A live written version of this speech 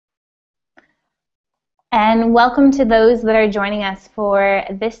And welcome to those that are joining us for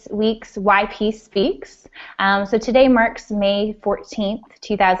this week's YP Speaks. So today marks May 14th,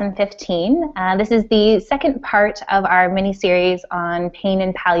 2015. This is the second part of our mini-series on pain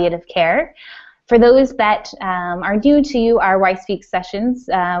and palliative care. For those that are new to our Y Speaks sessions,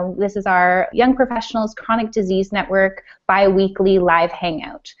 this is our Young Professionals Chronic Disease Network bi-weekly live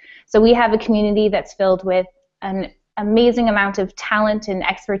hangout. So we have a community that's filled with an amazing amount of talent and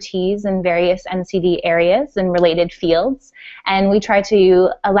expertise in various NCD areas and related fields, and we try to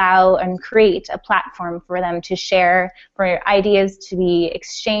allow and create a platform for them to share, for ideas to be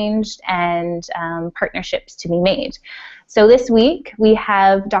exchanged, and partnerships to be made. So this week we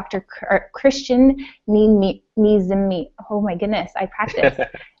have Dr. Christian Ntizimira. Oh my goodness, I practiced.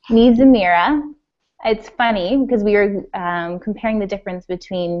 Ntizimira. It's funny because we were comparing the difference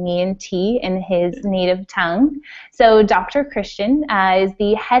between me and T in his native tongue. So Dr. Christian is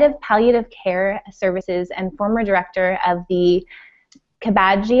the head of palliative care services and former director of the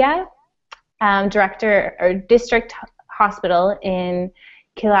Kibagabaga district hospital in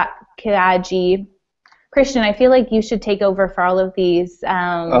Kigali. Christian, I feel like you should take over for all of these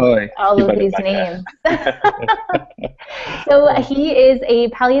names. So he is a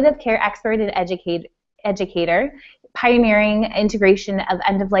palliative care expert and educator, pioneering integration of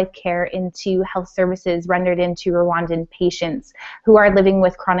end-of-life care into health services rendered into Rwandan patients who are living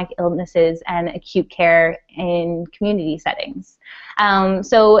with chronic illnesses and acute care in community settings.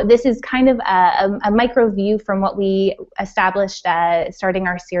 So this is kind of a micro view from what we established starting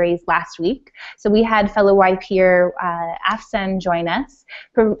our series last week. So we had fellow YPer Afsan join us,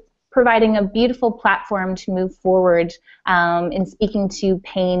 providing a beautiful platform to move forward in speaking to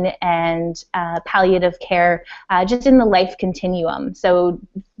pain and palliative care just in the life continuum. So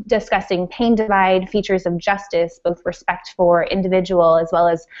discussing pain divide, features of justice, both respect for individual as well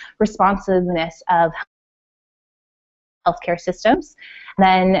as responsiveness of healthcare systems.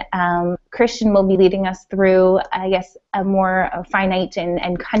 Then Christian will be leading us through, I guess, a more finite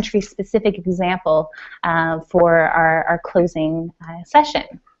and country-specific example for our closing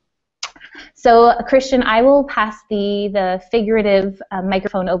session. So, Christian, I will pass the figurative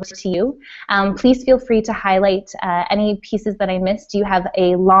microphone over to you. Please feel free to highlight any pieces that I missed. You have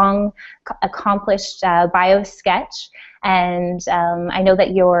a long, accomplished bio sketch, and I know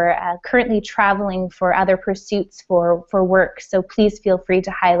that you're currently traveling for other pursuits for work, so please feel free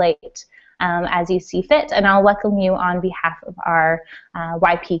to highlight as you see fit, and I'll welcome you on behalf of our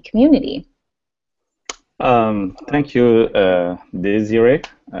YP community. Thank you, Desiree.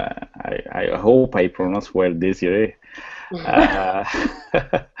 I hope I pronounce well Desiree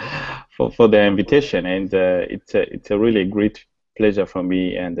for the invitation, and it's a really great pleasure for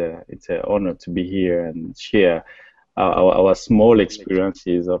me, and it's an honor to be here and share our small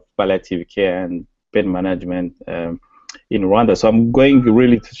experiences of palliative care and pain management in Rwanda. So I'm going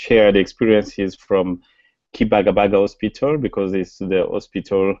really to share the experiences from Kibagabaga Hospital, because it's the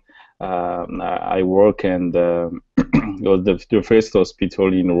hospital I work, and it was the first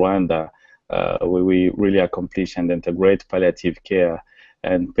hospital in Rwanda where we really accomplish and integrate palliative care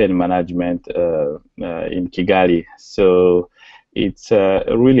and pain management in Kigali. So it's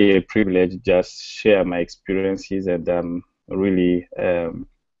really a privilege to just share my experiences, and I'm really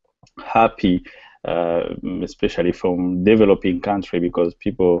happy, especially from developing country, because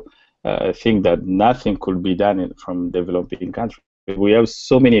people think that nothing could be done from developing country. We have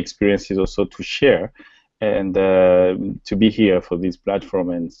so many experiences also to share, and to be here for this platform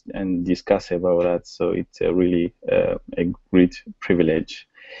and discuss about that. So it's really a great privilege.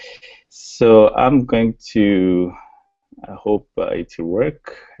 So I'm going to, I hope it will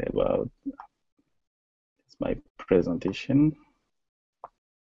work. About my presentation.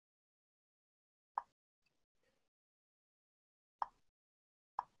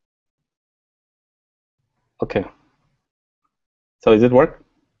 Okay. So does it work?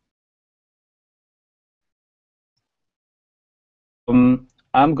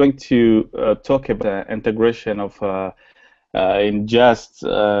 I'm going to talk about the integration of, in just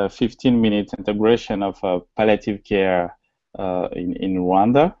 15 minutes, integration of palliative care in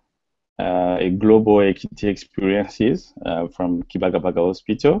Rwanda, a global equity experiences from Kibagabaga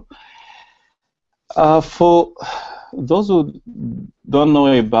Hospital. For those who don't know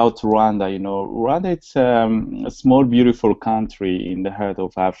about Rwanda, Rwanda it's a small, beautiful country in the heart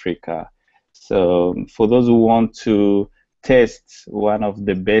of Africa. So for those who want to taste one of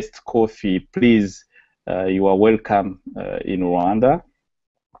the best coffee, please, you are welcome in Rwanda.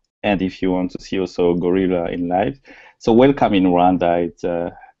 And if you want to see also gorilla in life, so welcome in Rwanda. It's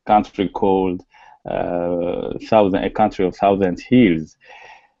a country called a country of thousand hills.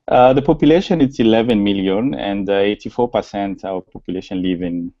 The population is 11 million, and 84% of our population live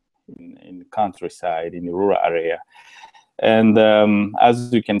in countryside, in the rural area. And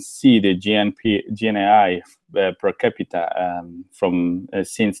as you can see, the GNI per capita from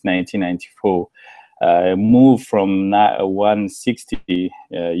since 1994 moved from 160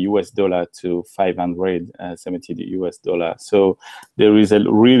 US dollar to 570 US dollar. So there is a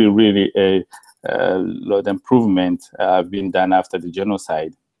really a lot of improvement been done after the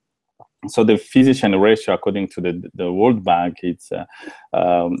genocide. So the physician ratio, according to the World Bank, it's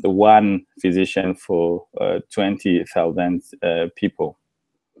one physician for 20,000 people.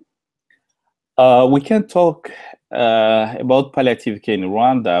 We can talk about palliative care in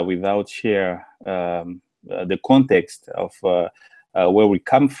Rwanda without share the context of where we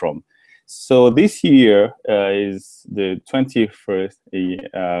come from. So this year is the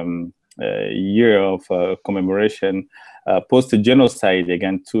 21st year of commemoration post-genocide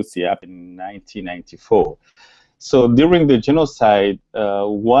against Tutsi up in 1994. So during the genocide,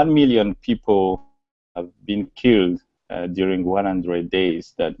 1 million people have been killed during 100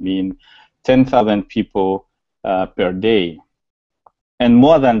 days. That means 10,000 people per day, and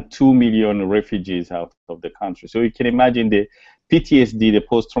more than 2 million refugees out of the country. So you can imagine the PTSD, the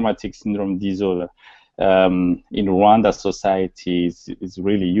post-traumatic syndrome disorder, in Rwanda society is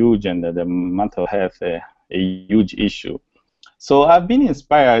really huge, and the mental health a huge issue. So I've been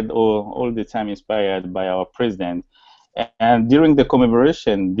inspired, all the time inspired by our president. And during the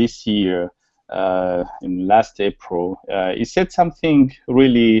commemoration this year, in last April, he said something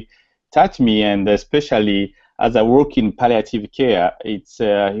really touched me, and especially as I work in palliative care,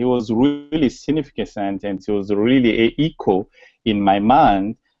 he was really significant, and it was really an echo in my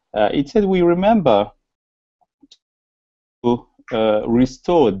mind. It said, we remember to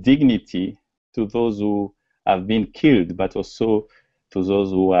restore dignity to those who have been killed, but also to those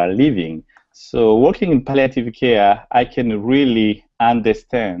who are living. So working in palliative care, I can really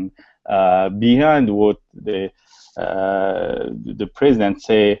understand beyond what the president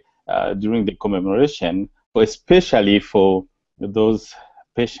say during the commemoration, especially for those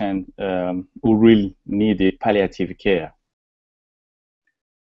patients who really need a palliative care.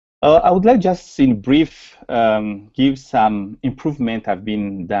 I would like just in brief give some improvement have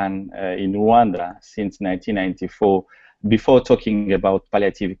been done in Rwanda since 1994 before talking about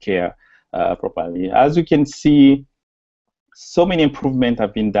palliative care properly. As you can see, so many improvements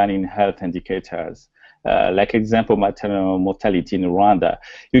have been done in health indicators. Like example, maternal mortality in Rwanda.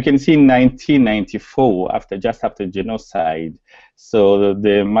 You can see in 1994, just after genocide, so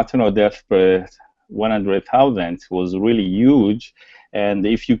the maternal death per 100,000 was really huge. And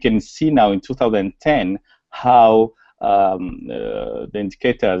if you can see now in 2010 how the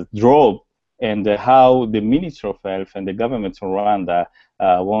indicators dropped, and how the Ministry of Health and the government of Rwanda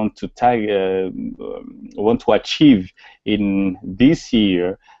want to achieve in this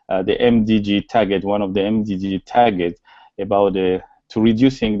year the MDG target, one of the MDG targets about to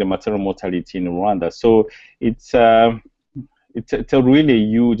reducing the maternal mortality in Rwanda. So it's a really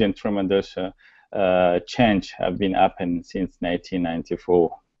huge and tremendous change have been happened since 1994.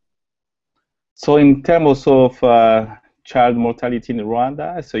 So in terms of child mortality in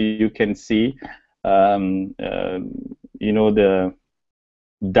Rwanda, so you can see, you know, the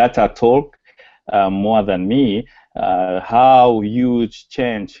data talk more than me, how huge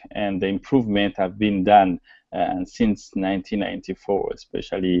change and the improvement have been done since 1994,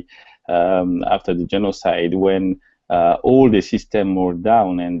 especially after the genocide, when all the system were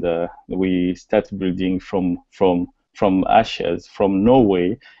down, and we started building from ashes, from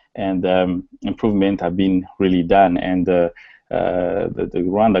Norway, and improvement have been really done, and the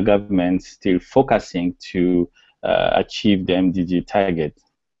Rwanda government still focusing to achieve the MDG target.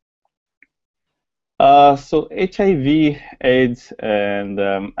 So HIV, AIDS, and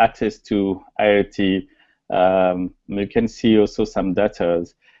access to IRT, you can see also some data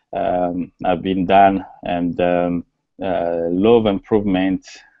have been done, and low of improvement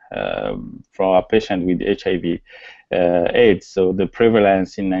for our patient with HIV AIDS. So the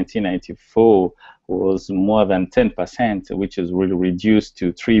prevalence in 1994 was more than 10%, which is really reduced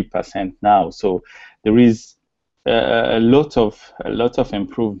to 3% now. So there is a lot of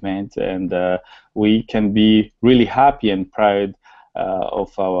improvement, and we can be really happy and proud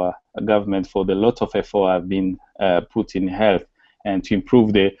of our government for the lot of effort have been put in health and to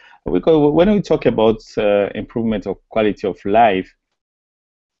improve the. Because when we talk about improvement of quality of life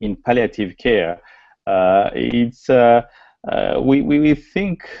in palliative care, it's we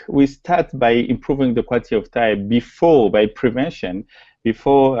think we start by improving the quality of life by prevention,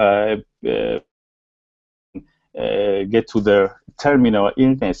 before get to their terminal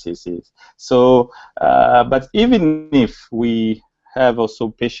illnesses. So, but even if we have also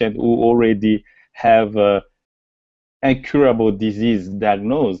patients who already have incurable disease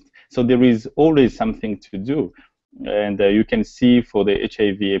diagnosed, so there is always something to do. And you can see for the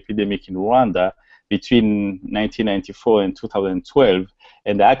HIV epidemic in Rwanda between 1994 and 2012,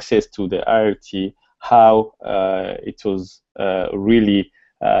 and access to the RT, how it was really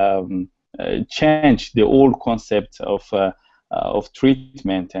changed the whole concept of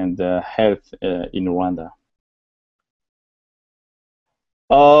treatment and health in Rwanda.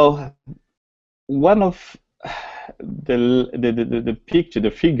 One of the picture,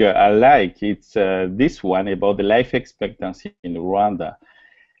 the figure I like, it's this one about the life expectancy in Rwanda.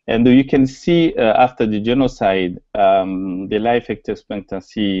 And you can see after the genocide, the life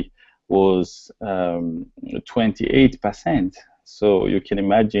expectancy was 28%. So you can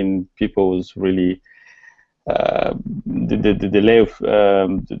imagine people was really the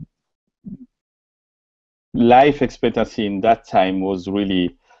life expectancy in that time was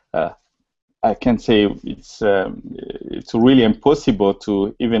really I can say it's really impossible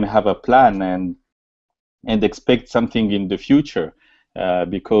to even have a plan and expect something in the future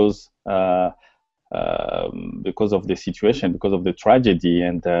because of the situation, because of the tragedy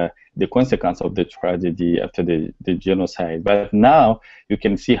and the consequence of the tragedy after the genocide. But now you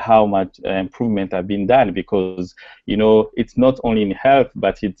can see how much improvement have been done, because you know it's not only in health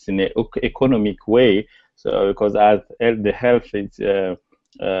but it's in an economic way. So because as the health it's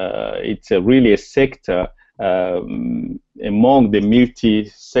really a sector among the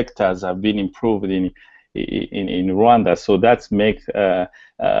multi-sectors have been improved in Rwanda. So that's make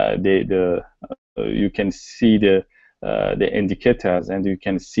you can see the indicators, and you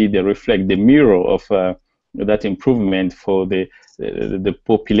can see the reflect the mirror of that improvement for the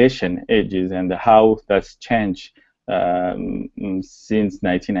population ages and how that's changed since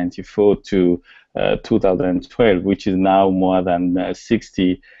 1994 to 2012, which is now more than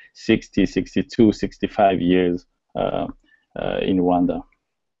 60, 62, 65 years in Rwanda.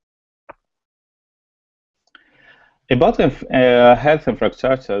 About health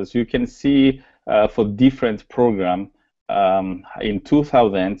infrastructures, you can see for different programs in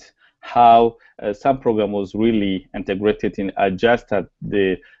 2000 how some program was really integrated in just at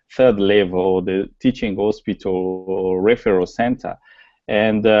the third level, or the teaching hospital or referral center.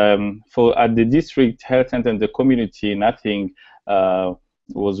 And for at the district health center and the community, nothing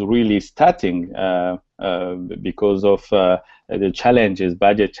was really starting because of the challenges,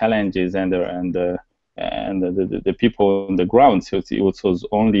 budget challenges, and the people on the ground. So it was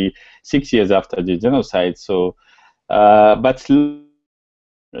only 6 years after the genocide. So, but you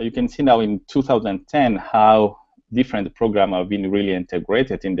can see now in 2010 how different programs have been really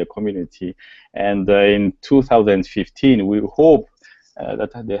integrated in the community. And in 2015, we hope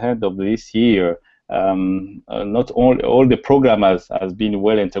that at the end of this year, not all the programs has been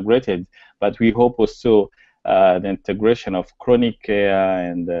well integrated, but we hope also the integration of chronic care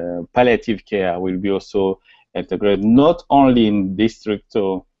and palliative care will be also integrated, not only in district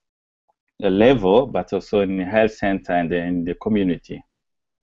level, but also in the health center and in the community.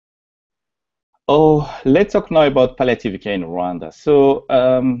 Oh, let's talk now about palliative care in Rwanda. So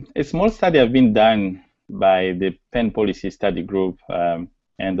a small study has been done by the PEN Policy Study Group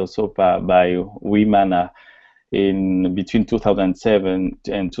and also by WIMANA in between 2007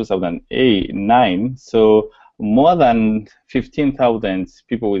 and 2009. So more than 15,000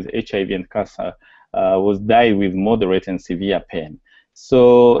 people with HIV and cancer was died with moderate and severe pain.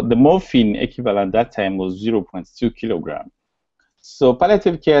 So the morphine equivalent that time was 0.2 kilograms. So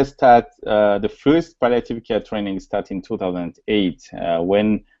palliative care the first palliative care training started in 2008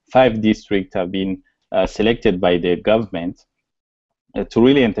 when 5 districts have been selected by the government to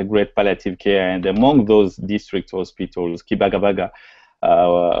really integrate palliative care. And among those district hospitals, Kibagabaga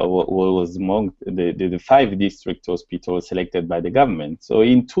was among the 5 district hospitals selected by the government. So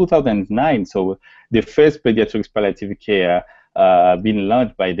in 2009, so the first pediatrics palliative care been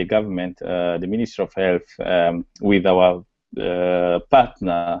launched by the government, the Ministry of Health, with our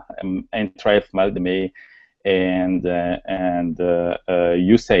partner Ntizimira and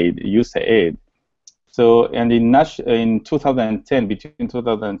USAID. So, and in 2010, between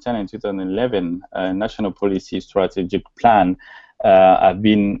 2010 and 2011, national policy strategic plan have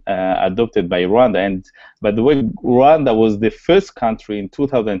been adopted by Rwanda. And by the way, Rwanda was the first country in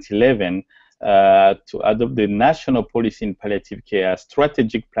 2011 to adopt the national policy in palliative care,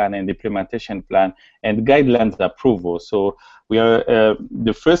 strategic plan and implementation plan, and guidelines approval. So we are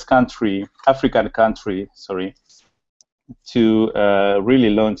the first country, African country, sorry, to really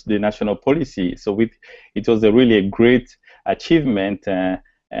launch the national policy. So it was really a great achievement,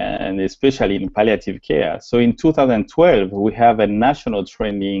 and especially in palliative care. So in 2012, we have a national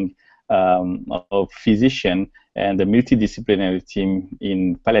training of physician and a multidisciplinary team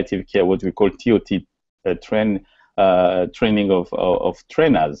in palliative care, what we call TOT, training of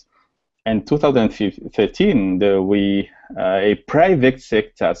trainers. And 2013, a private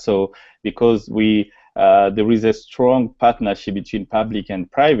sector. So because there is a strong partnership between public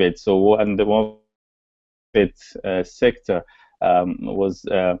and private. So and the one sector was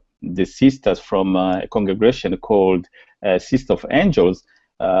the sisters from a congregation called Sister of Angels,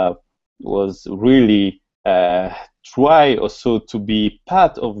 was really try also to be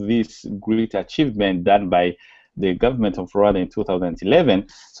part of this great achievement done by the government of Rwanda in 2011.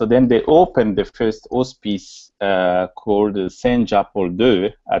 So then they opened the first hospice called Saint Jean Paul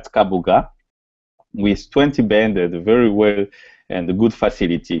II at Kabuga, with 20 beds, very well and a good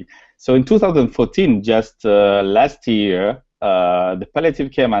facility. So in 2014, just last year, the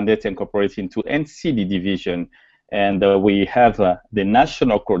palliative care mandate incorporated into NCD division, and we have the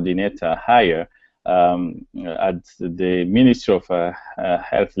national coordinator hire at the Ministry of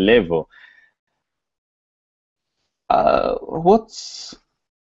Health level. What's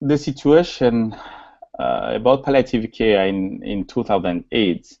the situation about palliative care in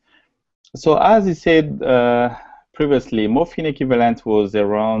 2008? So as I said previously, morphine equivalent was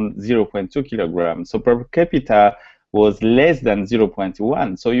around 0.2 kilograms. So per capita was less than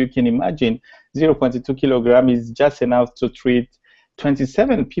 0.1. So you can imagine 0.2 kilograms is just enough to treat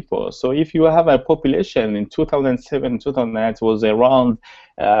 27 people. So if you have a population in 2007, 2008 was around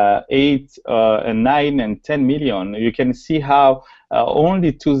 8, 9, and 10 million, you can see how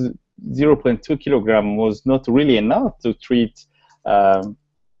only 0.2 kilograms was not really enough to treat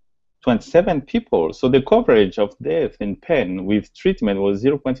 27 people. So the coverage of death in pain with treatment was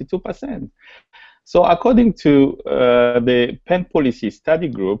 0.2%. So according to the pain policy study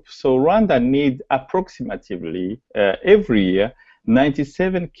group, so Rwanda needs approximately every year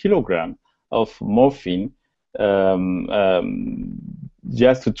 97 kilograms of morphine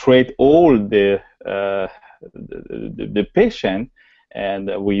just to treat all the patient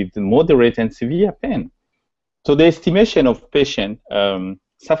and with moderate and severe pain. So the estimation of patients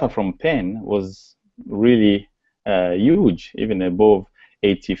suffer from pain was really huge, even above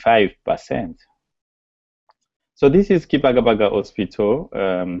 85%. So this is Kibagabaga Hospital.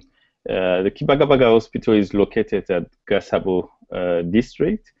 The Kibagabaga Hospital is located at Gasabo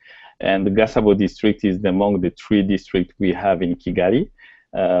district, and the Gasabo district is among the 3 districts we have in Kigali.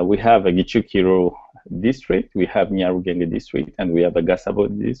 We have a Gichukiro district, we have Nyarugenge district, and we have a Gasabo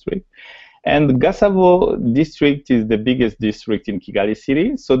district. And Gasabo district is the biggest district in Kigali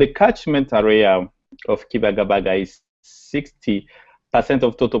city. So the catchment area of Kibagabaga is 60%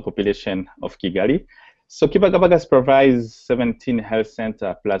 of total population of Kigali. So Kibagabaga provides 17 health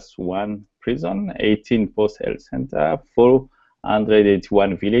centers plus 1 prison, 18 post-health centers,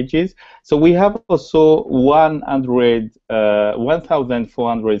 481 villages. So we have also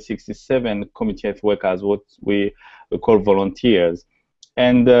 1,467 community health workers, what we call volunteers.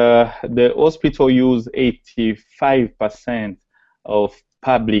 And the hospital uses 85% of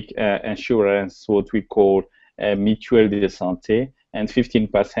public insurance, what we call mutuelle de santé, and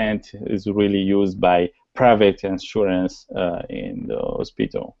 15% is really used by private insurance in the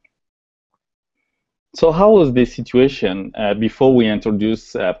hospital. So how was the situation before we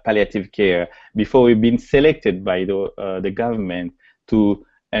introduced palliative care, before we've been selected by the government to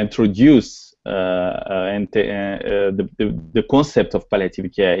introduce the concept of palliative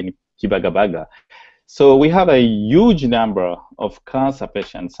care in Kibagabaga? So we have a huge number of cancer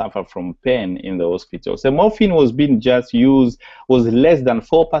patients suffer from pain in the hospital. So morphine was being just used, was less than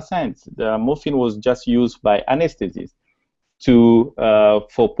 4%. The morphine was just used by anesthetists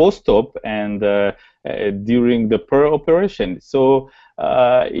for post-op and during the per-operation. So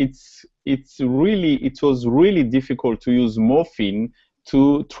it was really difficult to use morphine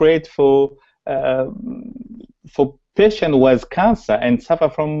to treat for patient who has cancer and suffer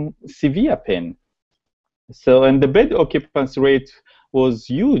from severe pain. So, and the bed occupancy rate was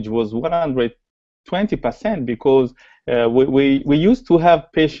huge, was 120%, because we used to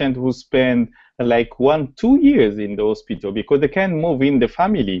have patients who spend like 1-2 years in the hospital because they can't move in the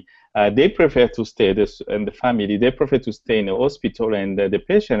family. They prefer to stay in the family. They prefer to stay in the hospital and the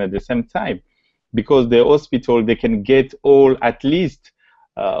patient at the same time, because the hospital, they can get at least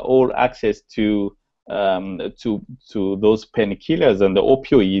all access to those painkillers and the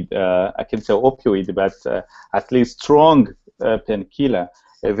opioid. I can say opioid, but at least strong painkiller.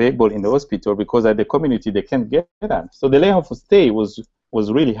 available in the hospital because at the community they can't get them. So the length of stay was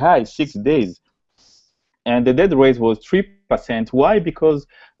really high, 6 days. And the death rate was 3%. Why? Because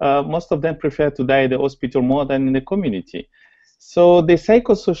most of them prefer to die at the hospital more than in the community. So the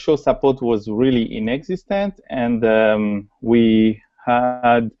psychosocial support was really inexistent, and we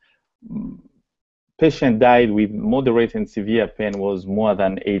had patient died with moderate and severe pain was more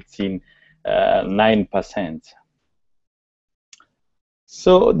than 9%.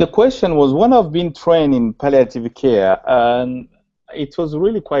 So the question was, when I've been trained in palliative care, and it was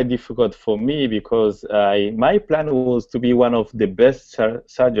really quite difficult for me because my plan was to be one of the best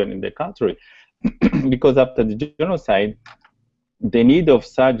surgeons in the country because after the genocide, the need of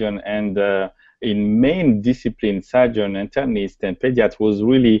surgeon and in main discipline, surgeon, internist, and pediatrician was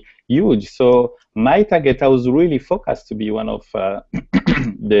really huge. So my target, I was really focused to be one of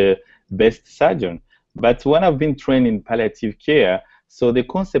the best surgeon. But when I've been trained in palliative care, so the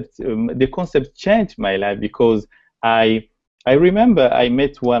concept changed my life because I remember I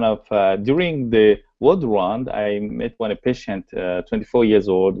met one of, during the world round, I met a patient, 24 years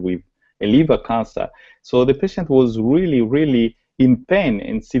old with a liver cancer. So the patient was really, really in pain,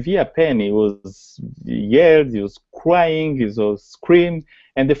 in severe pain. He was yelled, he was crying, he was screaming,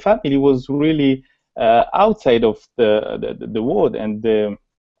 and the family was really outside of the ward. And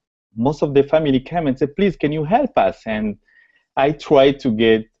most of the family came and said, please, can you help us? And I tried to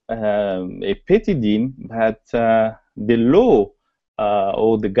get a petidine, but the law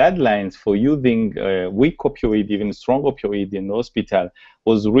or the guidelines for using weak opioid, even strong opioid in the hospital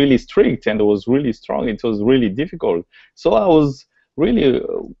was really strict and it was really strong. It was really difficult. So I was really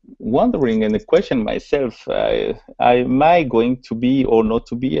wondering and questioning myself, am I going to be or not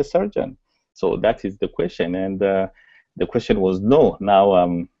to be a surgeon? So that is the question. And the question was no. Now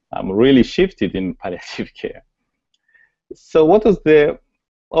I'm really shifted in palliative care. So what was the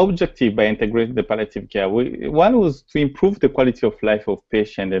objective by integrating the palliative care? One was to improve the quality of life of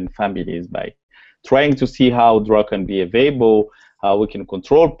patients and families by trying to see how drug can be available, how we can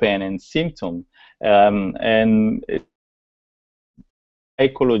control pain and symptoms, and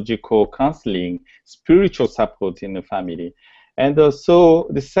psychological counseling, spiritual support in the family. And so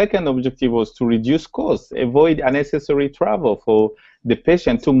the second objective was to reduce costs, avoid unnecessary travel for the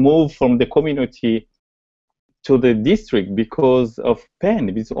patient to move from the community to the district because of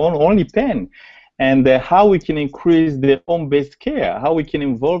pain. It's only pain. And how we can increase the home-based care, how we can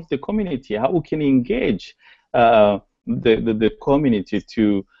involve the community, how we can engage the community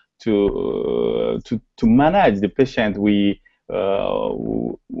to manage the patient who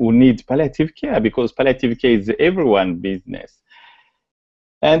need palliative care, because palliative care is everyone's business.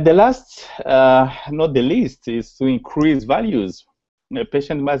 And the last, not the least, is to increase values. The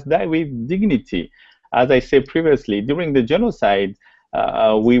patient must die with dignity. As I said previously, during the genocide,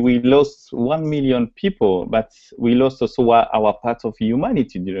 we lost 1 million people, but we lost also our part of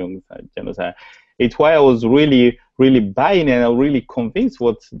humanity during the genocide. It's why I was really, really buying and I'm really convinced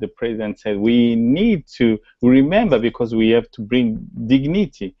what the president said. We need to remember, because we have to bring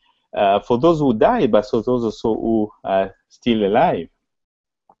dignity for those who died, but for those also who are still alive.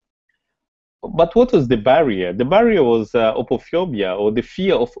 But what was the barrier? The barrier was opophobia, or the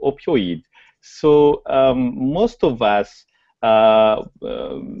fear of opioid. So most of us,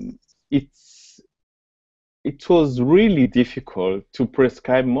 it was really difficult to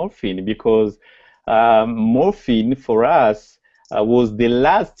prescribe morphine, because morphine for us was the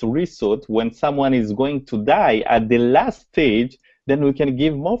last resort. When someone is going to die at the last stage, then we can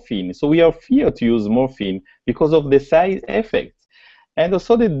give morphine. So we are feared to use morphine because of the side effects. And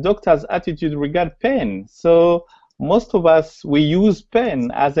also the doctor's attitude regarding pain. So most of us, we use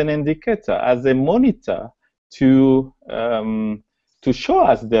pain as an indicator, as a monitor to show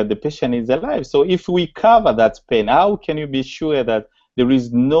us that the patient is alive. So if we cover that pain, how can you be sure that there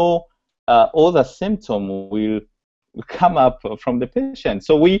is no other symptom will come up from the patient?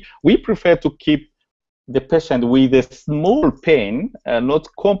 So we prefer to keep the patient with a small pain, not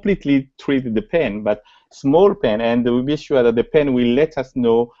completely treat the pain, but small pain, and we'll be sure that the pain will let us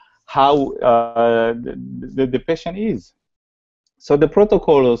know how the patient is. So the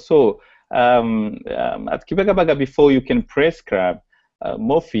protocol also, at Kibagabaga, before you can prescribe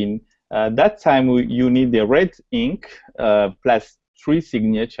morphine, that time you need the red ink plus 3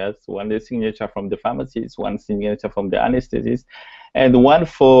 signatures, one signature from the pharmacist, one signature from the anesthetist, and one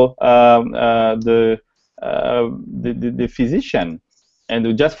for the physician.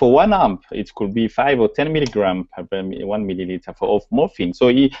 And just for 1 amp, it could be 5 or 10 milligrams per 1 milliliter of morphine.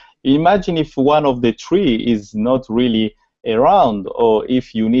 So imagine if one of the 3 is not really around, or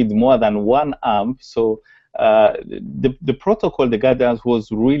if you need more than 1 amp. So the protocol, the guidance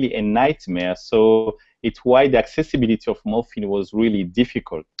was really a nightmare. So it's why the accessibility of morphine was really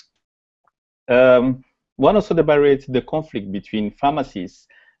difficult. One also the barrier is the conflict between pharmacists,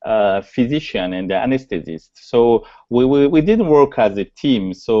 physician, and the anesthetist. So we didn't work as a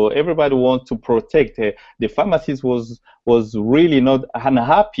team. So everybody wants to protect. The pharmacist was really not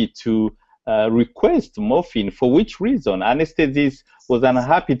unhappy to request morphine. For which reason? Anesthetist was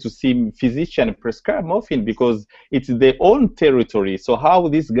unhappy to see physician prescribe morphine because it's their own territory. So how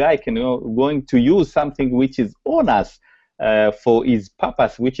this guy can going to use something which is on us for his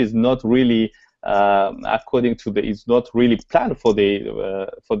purpose, which is not really according to the, it's not really planned for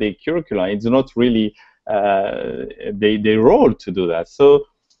the curriculum. It's not really the role to do that. So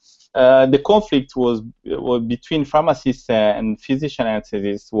the conflict was between pharmacists and physician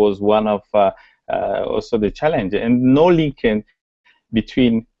anesthetists was one of also the challenge, and no link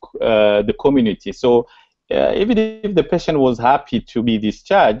between the community. So even if the patient was happy to be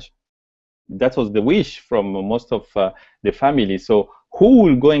discharged, that was the wish from most of the family. So who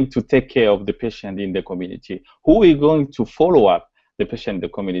will going to take care of the patient in the community? Who is going to follow up the patient in the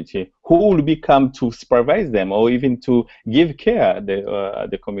community? Who will become to supervise them or even to give care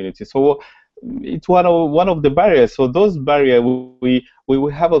the community? So it's one of the barriers. So those barriers we will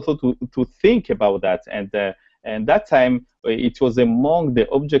have also to think about that, and that time it was among the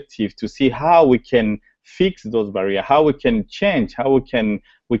objective to see how we can fix those barriers, how we can change, how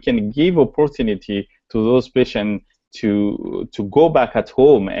we can give opportunity to those patients to go back at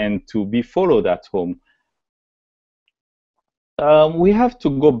home and to be followed at home. We have to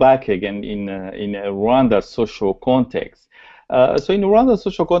go back again in a Rwanda social context. So in Rwanda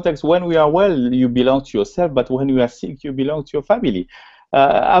social context, when we are well, you belong to yourself, but when you are sick, you belong to your family.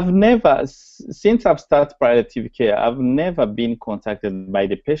 I've never, since I've started palliative care, I've never been contacted by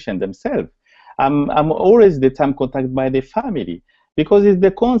the patient themselves. I'm always the time contacted by the family, because it's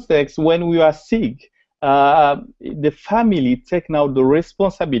the context when we are sick. The family take now the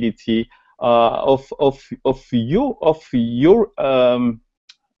responsibility of your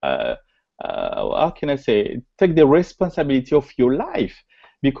how can I say, take the responsibility of your life,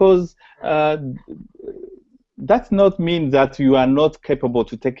 because that not mean that you are not capable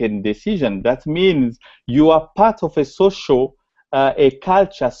to take a decision. That means you are part of a social, a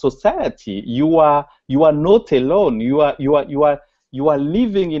culture, society. You are not alone. You are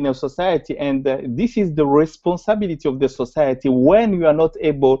living in a society, and this is the responsibility of the society when you are not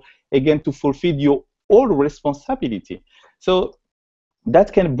able again to fulfill your own responsibility. So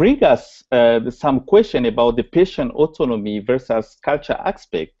that can bring us some question about the patient autonomy versus culture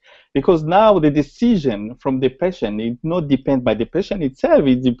aspect, because now the decision from the patient is not depend by the patient itself,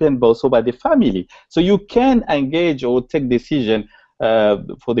 it depends also by the family. So you can engage or take decision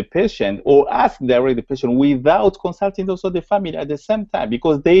for the patient or ask directly the patient without consulting also the family at the same time,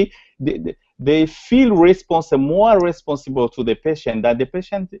 because they feel more responsible to the patient than the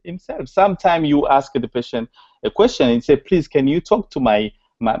patient himself. Sometimes you ask the patient a question and say, please, can you talk to my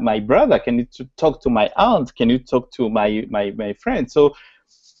brother? Can you talk to my aunt? Can you talk to my friend? So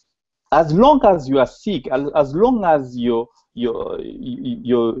as long as you are sick, as long as your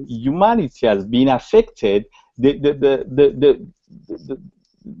humanity has been affected, the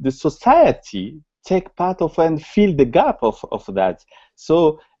society take part of and fill the gap of that.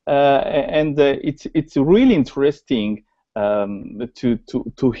 So it's really interesting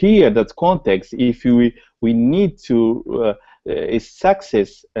to hear that context. If we need to a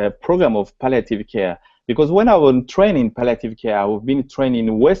success program of palliative care, because when I was training palliative care, I was being trained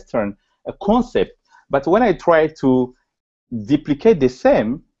in Western concept, but when I try to duplicate the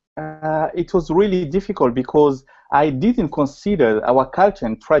same, it was really difficult because I didn't consider our culture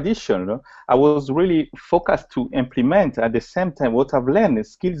and tradition. I was really focused to implement at the same time what I've learned,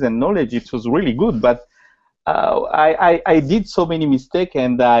 skills and knowledge. It was really good, but I did so many mistakes,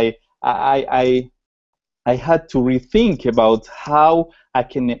 and I had to rethink about how I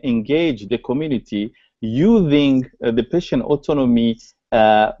can engage the community using the patient autonomy,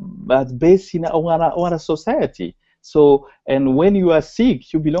 but based in our society. So, and when you are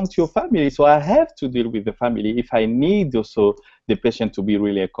sick, you belong to your family. So I have to deal with the family if I need also the patient to be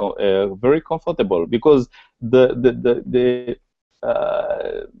really very comfortable, because the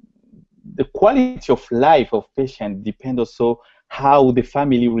quality of life of patient depends also how the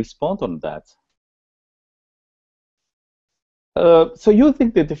family respond on that. So you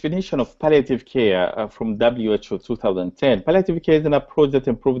think the definition of palliative care from WHO 2010, palliative care is an approach that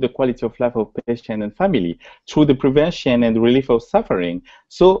improves the quality of life of patient and family through the prevention and relief of suffering.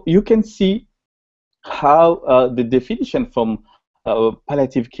 So you can see how the definition from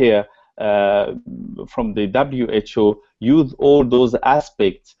palliative care from the WHO use all those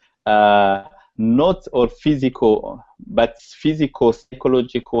aspects, not all physical, but physical,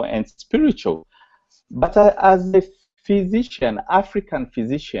 psychological, and spiritual. But as a physician, African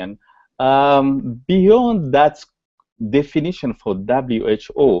physician, beyond that definition for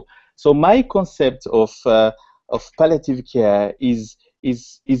WHO, so my concept of palliative care is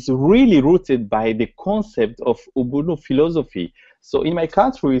really rooted by the concept of Ubuntu philosophy. So in my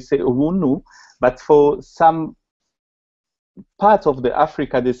country we say Ubuntu, but for some part of the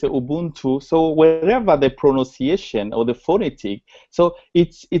Africa they say Ubuntu. So wherever the pronunciation or the phonetic, so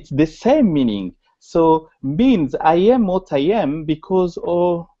it's the same meaning. So means I am what I am because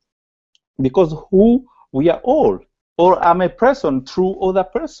who we are all, or I'm a person through other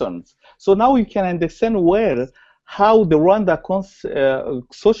persons. So now you can understand how the Rwanda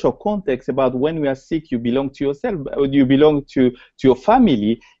social context about when we are sick, you belong to yourself, or you belong to your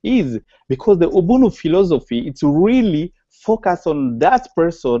family, is because the Ubuntu philosophy, it's really focused on that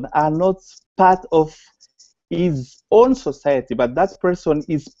person are not part of his own society, but that person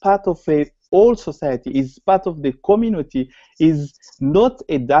is part of a whole society, is part of the community, is not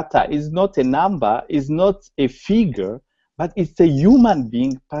a data, is not a number, is not a figure, but it's a human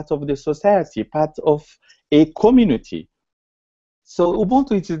being, part of the society, part of a community. So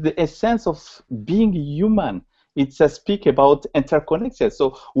Ubuntu is the essence of being human. It's a speak about interconnection.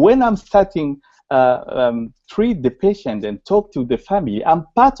 So when I'm starting treat the patient and talk to the family, I'm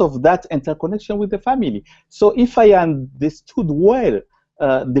part of that interconnection with the family. So if I understood well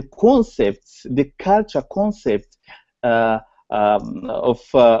the concepts, the culture concept of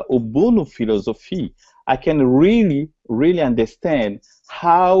Ubuntu philosophy, I can really understand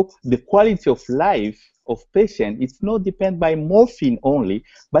how the quality of life of patient, it's not depend by morphine only,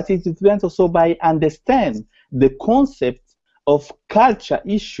 but it depends also by understand the concept of culture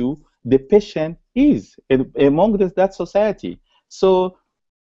issue the patient is among that society. So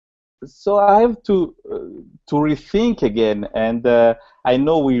I have to rethink again, and I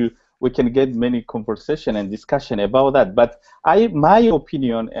know we can get many conversation and discussion about that. But my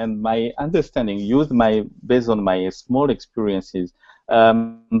opinion and my understanding, based on my small experiences,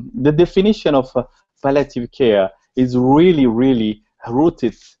 the definition of palliative care is really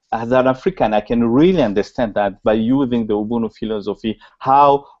rooted. As an African, I can really understand that by using the Ubuntu philosophy,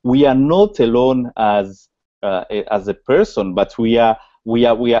 how we are not alone as a person, but we are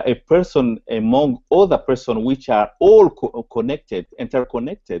a person among other persons which are all connected,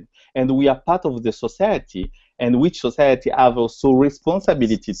 interconnected, and we are part of the society, and which society have also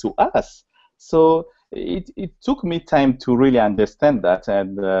responsibility to us. So it took me time to really understand that,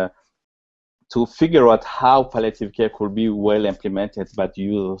 and to figure out how palliative care could be well implemented, but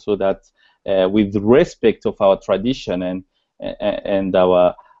used so that with respect of our tradition and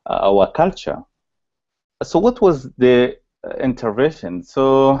our culture. So what was the intervention?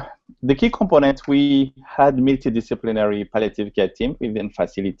 So the key component, we had multidisciplinary palliative care team within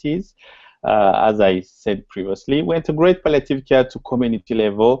facilities. As I said previously, we integrate palliative care to community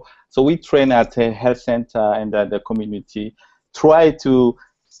level. So we train at a health center and at the community, try to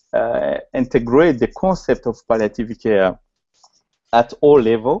integrate the concept of palliative care at all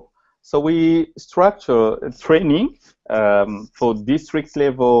levels. So we structure training for district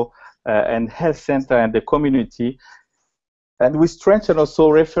level and health center and the community, and we strengthen also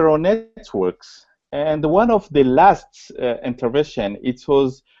referral networks. And one of the last intervention, it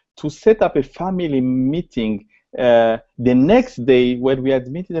was to set up a family meeting the next day when we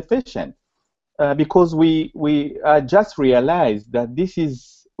admitted a patient, because we just realized that this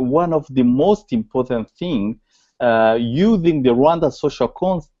is one of the most important things, using the Rwanda social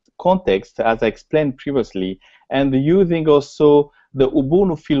context, as I explained previously, and using also the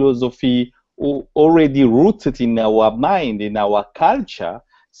Ubuntu philosophy already rooted in our mind, in our culture.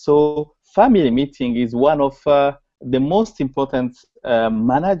 So family meeting is one of the most important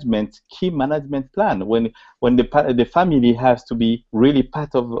key management plan, when the family has to be really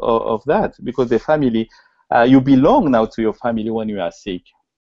part of that, because the family, you belong now to your family when you are sick.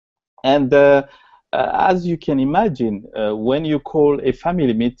 And as you can imagine, when you call a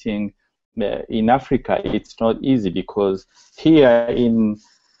family meeting in Africa, it's not easy, because here in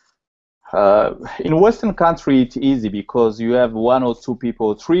Western country, it's easy because you have 1 or 2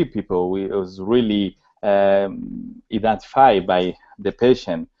 people, 3 people. It was really identified by the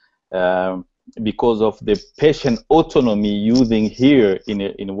patient because of the patient autonomy using here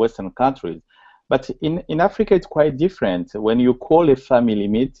in Western countries. But in Africa, it's quite different. When you call a family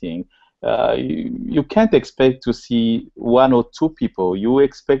meeting, you can't expect to see 1 or 2 people. You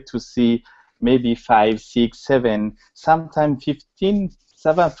expect to see maybe 5, 6, 7, sometimes 15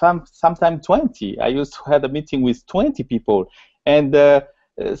 sometimes 20. I used to have a meeting with 20 people, and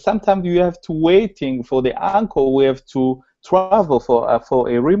sometimes you have to waiting for the uncle. We have to travel for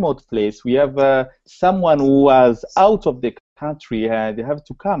a remote place. We have someone who was out of the country and they have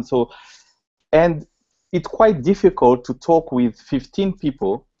to come. So, and it's quite difficult to talk with 15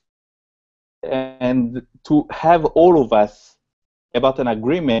 people and to have all of us about an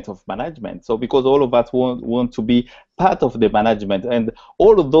agreement of management. So because all of us want to be part of the management, and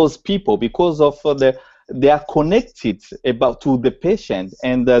all of those people, because of they are connected to the patient,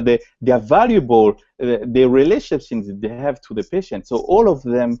 and they are valuable, the relationships they have to the patient. So all of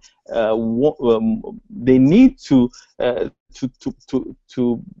them, they need to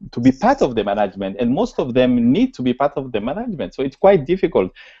be part of the management, and most of them need to be part of the management. So it's quite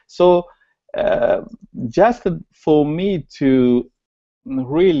difficult. So just for me to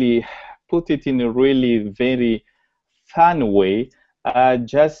really put it in a really very fun way,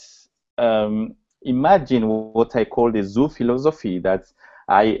 just imagine what I call the zoo philosophy. That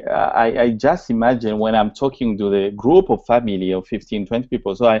I just imagine when I'm talking to the group of family of 15, 20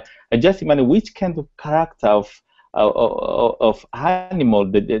 people. So I just imagine which kind of character of animal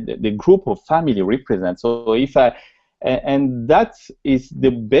the group of family represents. So if and that is the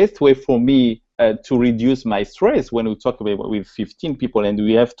best way for me to reduce my stress when we talk about with 15 people and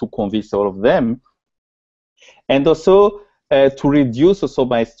we have to convince all of them, and also to reduce also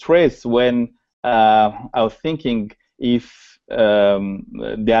my stress when I was thinking if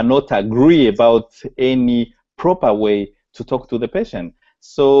they are not agree about any proper way to talk to the patient.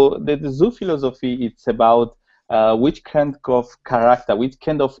 So the zoo philosophy, it's about which kind of character, which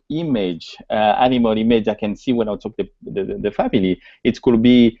kind of image, animal image I can see when I talk to the family. It could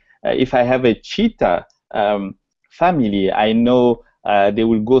be if I have a cheetah family, I know they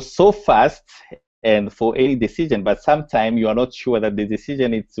will go so fast and for any decision, but sometimes you are not sure that the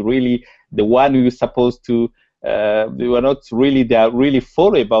decision is really the one you're supposed to. They are not really. They are really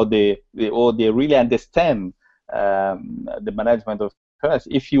follow about or they really understand the management of cars.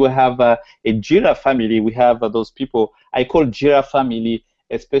 If you have a giraffe family, we have those people. I call giraffe family,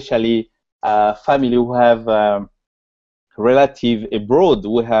 especially family who have relative abroad,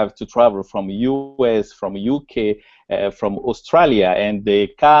 who have to travel from US, from UK, from Australia, and they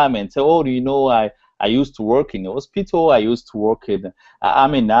come and say, oh, you know, I used to work in a hospital, I used to work in,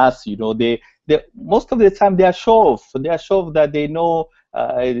 I'm a nurse, you know, they most of the time they are sure that they know.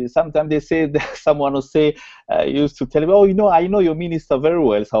 Sometimes they say, someone will say, used to tell me, oh, you know, I know your minister very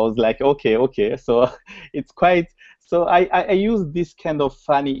well. So I was like, okay. So it's quite, so I use this kind of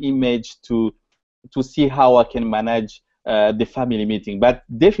funny image to see how I can manage the family meeting. But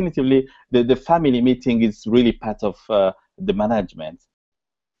definitely the family meeting is really part of the management.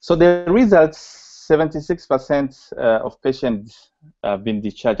 So the results, 76% of patients have been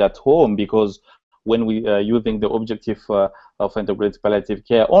discharged at home, because when we are using the objective of integrated palliative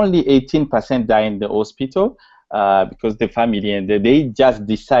care, only 18% die in the hospital because the family and they just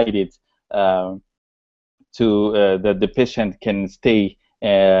decided that the patient can stay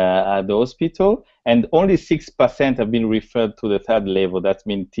at the hospital, and only 6% have been referred to the third level. That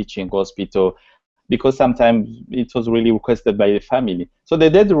means teaching hospital, because sometimes it was really requested by the family. So the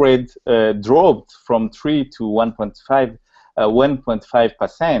death rate dropped from 3 to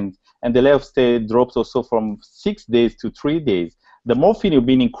 1.5%, and the length of stay dropped also from 6 days to 3 days. The morphine has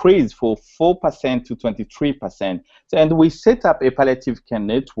been increased from 4% to 23%. And we set up a palliative care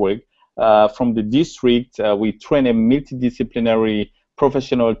network from the district. We train a multidisciplinary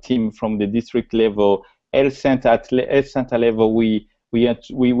professional team from the district level. Health center level, we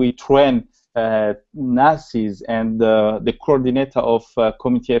train nurses and the coordinator of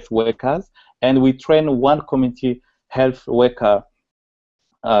community health workers, and we train one community health worker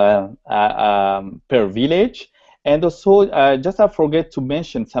per village. And also, just I forget to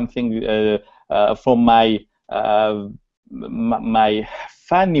mention something from my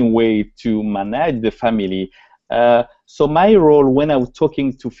funny way to manage the family. So my role when I was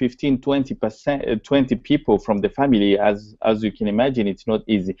talking to 20 people from the family, as you can imagine, it's not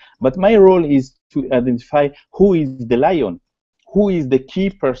easy. But my role is to identify who is the lion, who is the key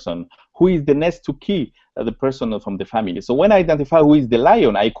person, who is the next to key, the person from the family. So when I identify who is the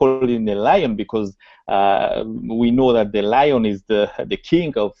lion, I call him the lion, because we know that the lion is the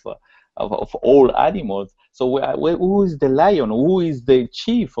king of all animals. So who is the lion? Who is the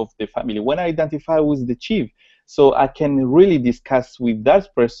chief of the family? When I identify who is the chief, so I can really discuss with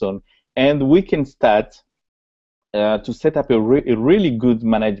that person, and we can start to set up a really good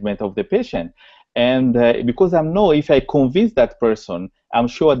management of the patient. And because I know if I convince that person, I'm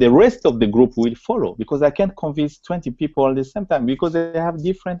sure the rest of the group will follow, because I can't convince 20 people at the same time because they have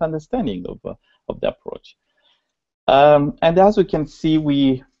different understanding of the approach. And as we can see,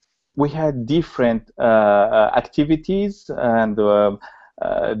 we had different activities, and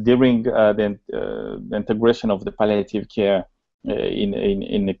during the integration of the palliative care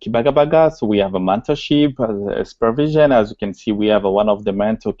in Kibagabaga. So we have a mentorship, supervision. As you can see, we have one of the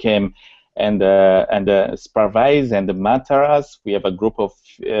mentor came and supervise and mentor us. We have a group of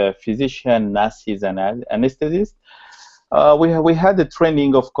physicians, nurses, and anesthetists. We had the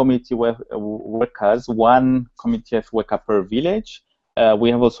training of community workers, one community health worker per village. We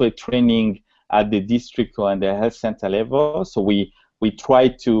have also a training at the district and the health center level. So we try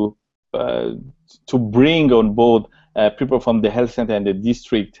to bring on board people from the health center and the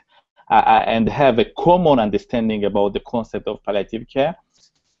district and have a common understanding about the concept of palliative care.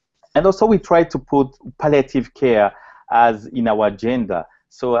 And also we try to put palliative care as in our agenda.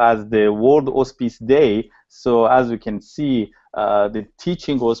 So as the World Hospice Day, so as we can see, the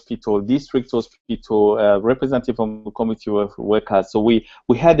teaching hospital, district hospital, representative from community workers. So we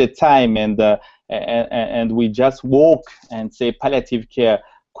had a time and we just walk and say palliative care,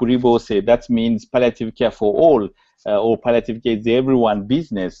 Kuribo say that means palliative care for all, or palliative care is everyone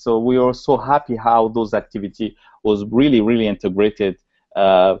business. So we are so happy how those activity was really integrated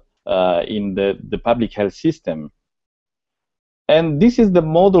in the public health system. And this is the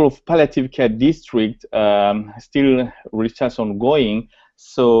model of palliative care district, still research ongoing.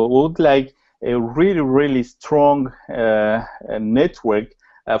 So we would like a really strong network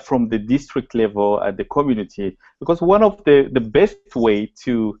from the district level at the community, because one of the best way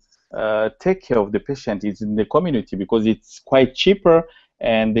to take care of the patient is in the community, because it's quite cheaper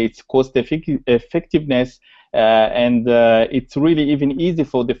and it's cost effectiveness, and it's really even easy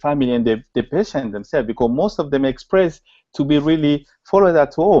for the family and the patient themselves, because most of them express to be really followed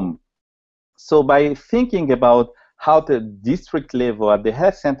at home. So by thinking about how the district level, at the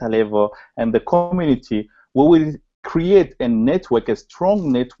health center level, and the community, we will create a network, a strong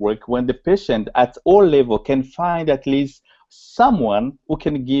network, when the patient at all level can find at least someone who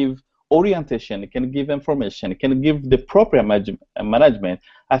can give orientation, can give information, can give the proper management.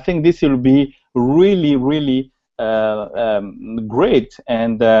 I think this will be really great,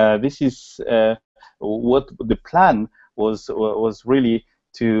 and this is what the plan was really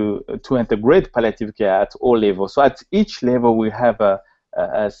to integrate palliative care at all levels. So at each level we have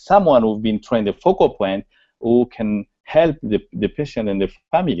someone who's been trained, a focal point, who can help the patient and the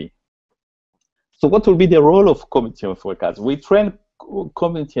family. So what will be the role of community health workers? We train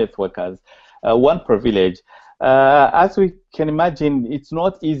community health workers, one per village. As we can imagine, it's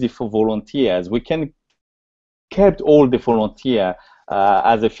not easy for volunteers. We can keep all the volunteer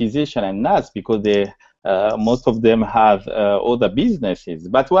as a physician and nurse, because they most of them have other businesses,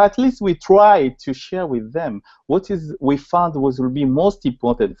 but at least we try to share with them what we found will be most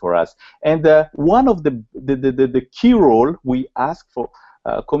important for us. And one of the key role we ask for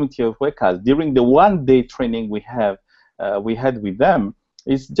community of workers during the one-day training we had with them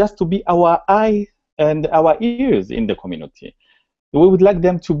is just to be our eye and our ears in the community. We would like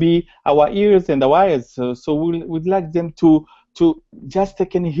them to be our ears and our eyes, so we would like them to just they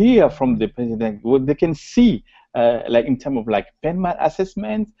can hear from the patient, what they can see, like in terms of like pain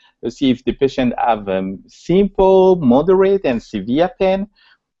assessment, to see if the patient have simple, moderate, and severe pain.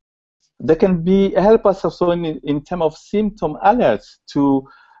 They can help us also in terms of symptom alerts to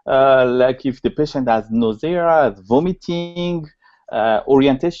like if the patient has nausea, vomiting,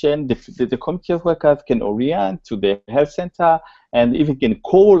 orientation. The community of workers can orient to the health center, and even can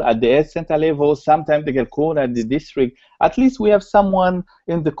call at the health center level. Sometimes they can call at the district. At least we have someone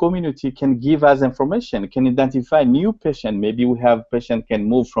in the community can give us information, can identify new patient. Maybe we have patient can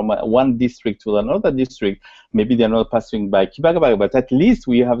move from one district to another district. Maybe they're not passing by Kibagabaga, but at least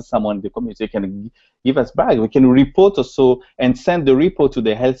we have someone in the community can give us back. We can report also and send the report to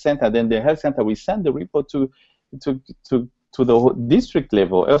the health center. Then the health center will send the report to the district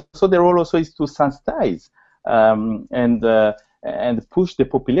level. So the role also is to sensitize and push the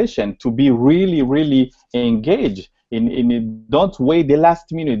population to be really engaged in don't wait the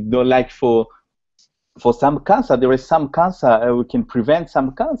last minute. Like for some cancer, there is some cancer, we can prevent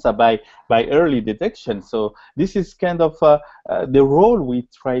some cancer by early detection. So this is kind of the role we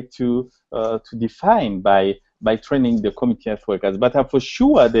try to define by training the community health workers. But for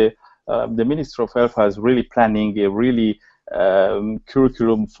sure the Ministry of Health is really planning a really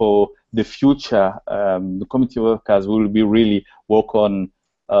curriculum for the future. The community workers will be really work on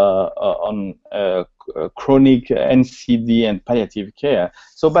chronic NCD and palliative care.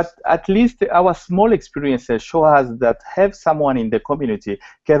 So, but at least our small experiences show us that have someone in the community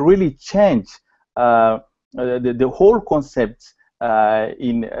can really change the whole concept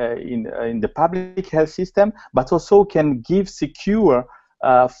in the public health system, but also can give secure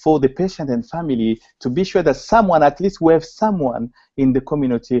for the patient and family to be sure that someone, at least we have someone in the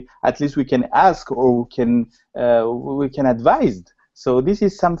community, at least we can ask or we can advise. So this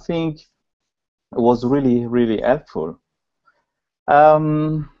is something was really, really helpful.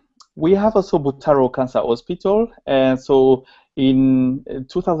 We have also Butaro Cancer Hospital, and so in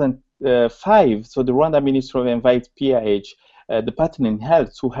 2005, so the Rwanda Ministry invited PIH, the partner in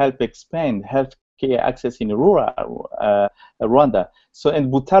health, to help expand healthcare access in rural Rwanda. So,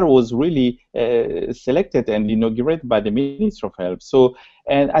 and Butaro was really selected and inaugurated by the Ministry of Health. So,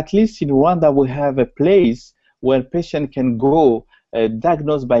 and at least in Rwanda, we have a place where patient can go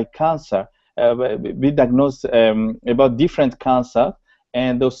diagnosed by cancer, be diagnosed about different cancer,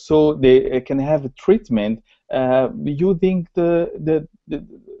 and also they can have a treatment using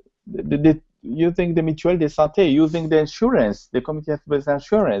using the mutuelle de santé, using the insurance, the community health-based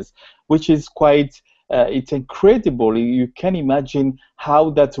insurance, which is quite, it's incredible. You can imagine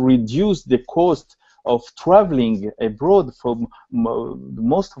how that reduced the cost of traveling abroad for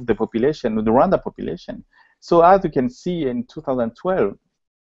most of the population, the Rwanda population. So as you can see in 2012,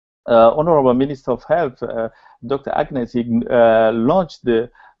 Honorable Minister of Health, Dr. Agnes, launched the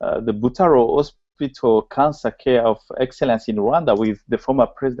Butaro Hospital Cancer Care of Excellence in Rwanda with the former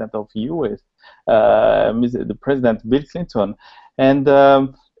president of US, the President Bill Clinton. And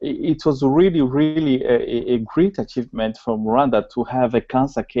it was really, really a great achievement from Rwanda to have a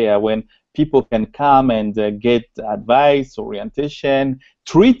cancer care when people can come and get advice, orientation,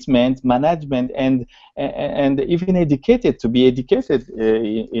 treatment, management, and even educated, to be educated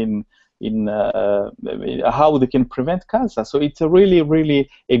in how they can prevent cancer. So it's a really, really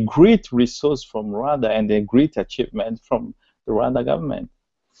a great resource from Rwanda and a great achievement from the Rwanda government.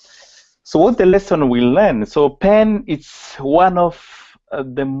 So what the lesson we learn? So pain, it's one of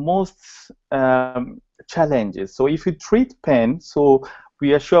the most challenges. So if you treat pain, so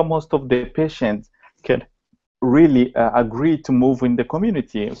we are sure most of the patients can really agree to move in the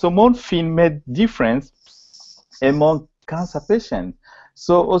community. So morphine made difference among cancer patients.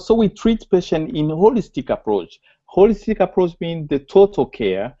 So also we treat patients in holistic approach. Holistic approach means the total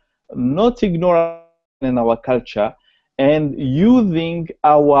care, not ignorant in our culture, and using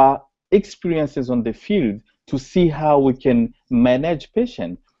our experiences on the field to see how we can manage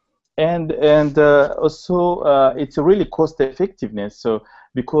patients. And also it's a really cost effectiveness. So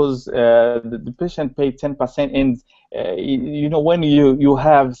because the patient pay 10%, and you know, when you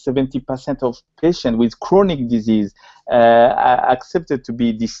have 70% of patients with chronic disease accepted to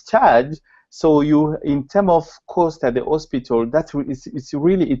be discharged, so you, in terms of cost at the hospital, that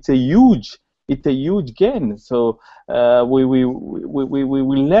it's a huge gain. So we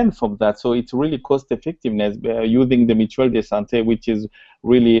learn from that. So it's really cost effectiveness using the mutuelle de santé, which is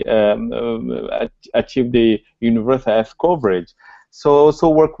really achieve the universal health coverage. So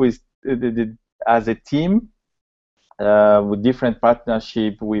work with as a team with different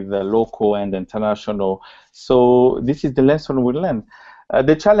partnership with the local and international. So this is the lesson we learned.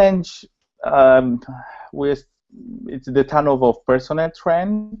 The challenge it's the turnover of personnel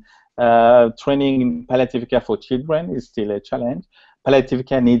training. Training in palliative care for children is still a challenge. Palliative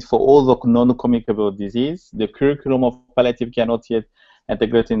care need for all the non-communicable disease. The curriculum of palliative care not yet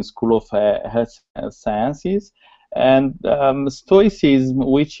integrated in School of Health Sciences. And stoicism,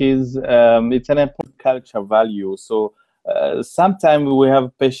 which is it's an important culture value. So sometimes we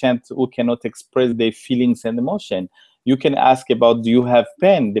have patients who cannot express their feelings and emotion. You can ask about, do you have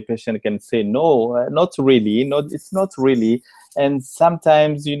pain? The patient can say, no, not really. No, it's not really. And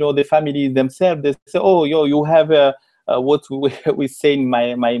sometimes, you know, the family themselves, they say, oh, you have what we say in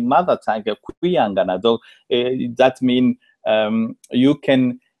my mother tongue, that means you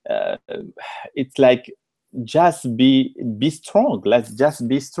can, it's like, just be strong. Let's just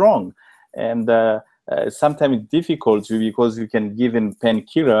be strong. And sometimes it's difficult because you can give in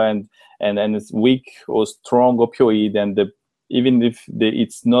painkiller and it's weak or strong opioid, and even if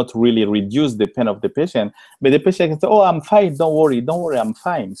it's not really reduce the pain of the patient, but the patient can say, oh, I'm fine, don't worry, I'm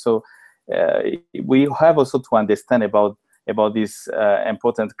fine. So we have also to understand about this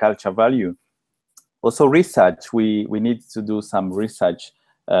important culture value. Also research, we need to do some research,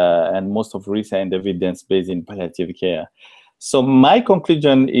 and most of research and evidence-based in palliative care. So my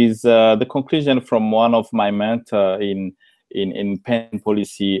conclusion is the conclusion from one of my mentors in pain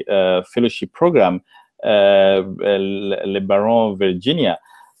policy fellowship program, Le Baron, Virginia.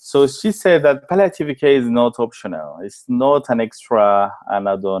 So she said that palliative care is not optional. It's not an extra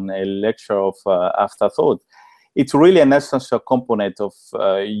add-on, a lecture of afterthought. It's really an essential component of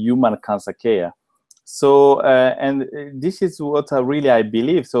human cancer care. So, and this is what I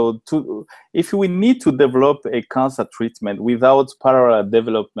believe. So, if we need to develop a cancer treatment without parallel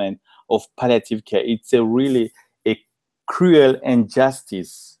development of palliative care, it's really a cruel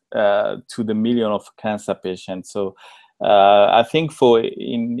injustice to the million of cancer patients. So, I think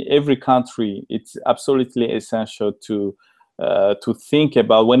in every country, it's absolutely essential to think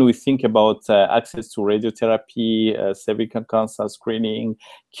about, when we think about access to radiotherapy, cervical cancer screening,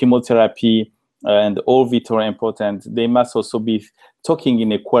 chemotherapy, and all vitally important, they must also be talking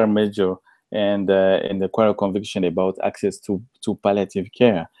in a core measure and in the core conviction about access to palliative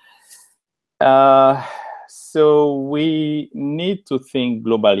care. So we need to think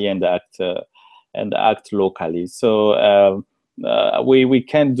globally and act locally. So we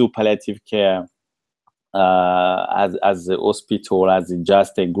can't do palliative care as a hospital, as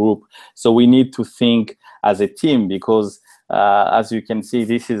just a group. So we need to think as a team, because as you can see,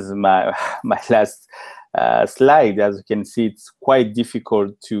 this is my last slide. As you can see, it's quite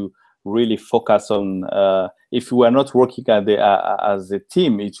difficult to really focus on. If we are not working as a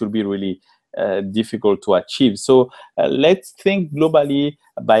team, it will be really difficult to achieve. So let's think globally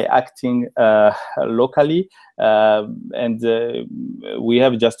by acting locally, and we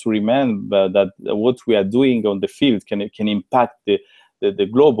have just to remember that what we are doing on the field can impact the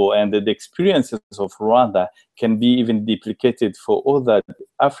global, and the experiences of Rwanda can be even duplicated for other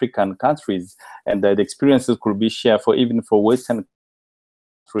African countries, and the experiences could be shared even for Western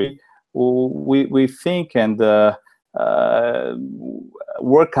countries. We think and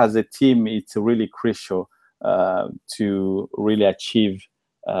work as a team. It's really crucial to really achieve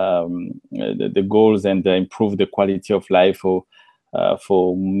the goals and improve the quality of life for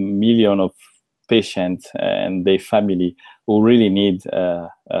millions of patients and their family who really need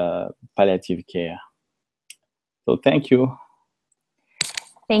palliative care. So thank you.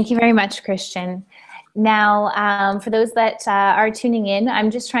 Thank you very much, Christian. Now, for those that are tuning in,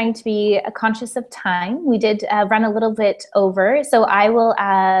 I'm just trying to be conscious of time. We did run a little bit over, so I will,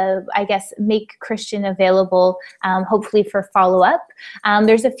 I guess, make Christian available, hopefully for follow-up.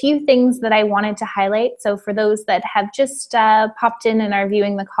 There's a few things that I wanted to highlight. So for those that have just popped in and are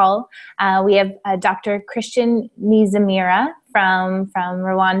viewing the call, we have Dr. Christian Ntizimira from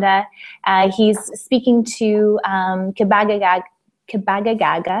Rwanda. He's speaking to Kibagabaga.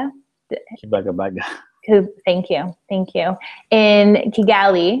 Thank you. In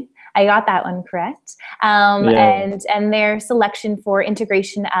Kigali, I got that one correct. And their selection for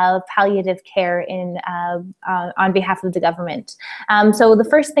integration of palliative care on behalf of the government. So the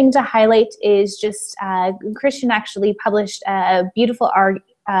first thing to highlight is just Christian actually published a beautiful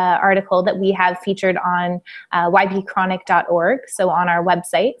article that we have featured on ypchronic.org, so on our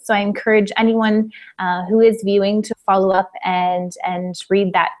website. So I encourage anyone who is viewing to follow up and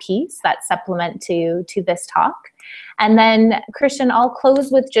read that piece, that supplement to this talk. And then, Christian, I'll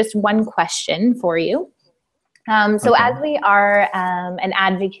close with just one question for you. So as we are an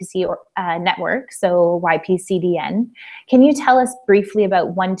advocacy network, so YPCDN, can you tell us briefly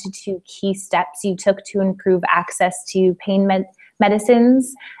about 1 to 2 key steps you took to improve access to pain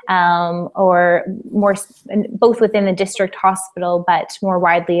medicines, or more both within the district hospital, but more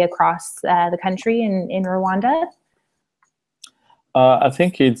widely across the country in Rwanda? I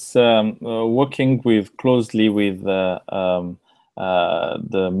think it's working closely with the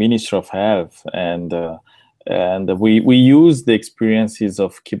Ministry of Health, and we use the experiences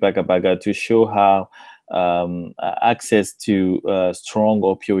of Kibagabaga to show how access to strong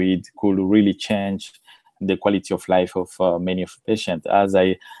opioid could really change the quality of life of many of patients. As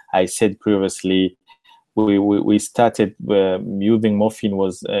I said previously, we started using morphine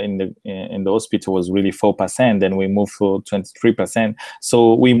was in the hospital was really 4%, then we moved to 23%.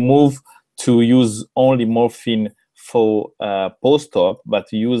 So we moved to use only morphine for post-op,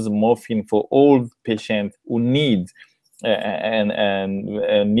 but use morphine for all patients who need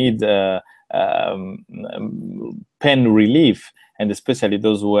need pain relief, and especially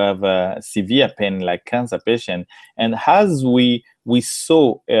those who have severe pain like cancer patients. And as we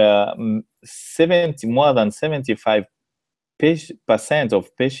saw more than 75%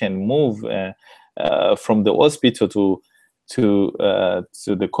 of patients move from the hospital to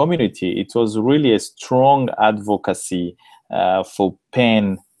the community, it was really a strong advocacy for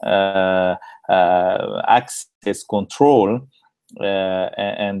pain access control,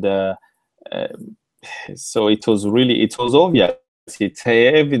 so it was obvious. It's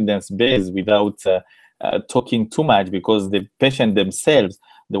evidence-based without talking too much, because the patient themselves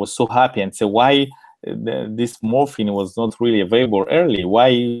they were so happy and say, why this morphine was not really available early? Why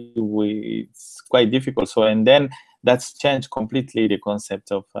it's quite difficult. So, and then that's changed completely the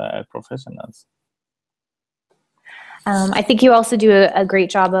concept of professionals. I think you also do a great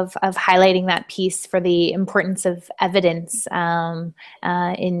job of highlighting that piece for the importance of evidence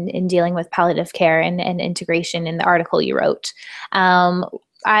in dealing with palliative care and integration in the article you wrote.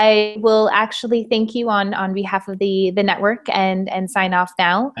 I will actually thank you on behalf of the network and sign off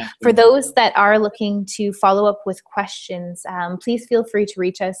now. For those that are looking to follow up with questions, please feel free to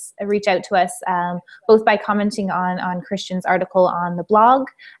reach out to us both by commenting on Christian's article on the blog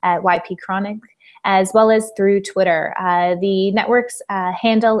at YP Chronic, as well as through Twitter. The network's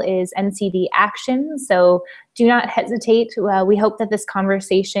handle is NCD Action, so do not hesitate. We hope that this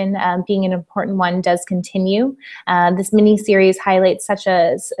conversation, being an important one, does continue. This mini-series highlights such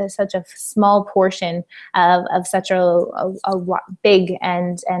a small portion of such a big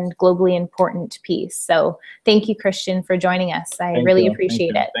and globally important piece. So thank you, Christian, for joining us. I really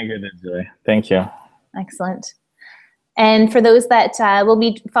appreciate it. Thank you, Ntizimira. Thank you. Excellent. And for those that will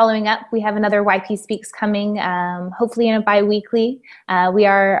be following up, we have another YP Speaks coming, hopefully in a bi-weekly. We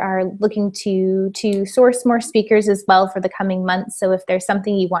are looking to source more speakers as well for the coming months. So if there's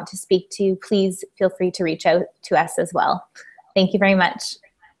something you want to speak to, please feel free to reach out to us as well. Thank you very much.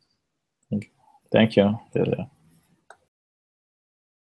 Thank you.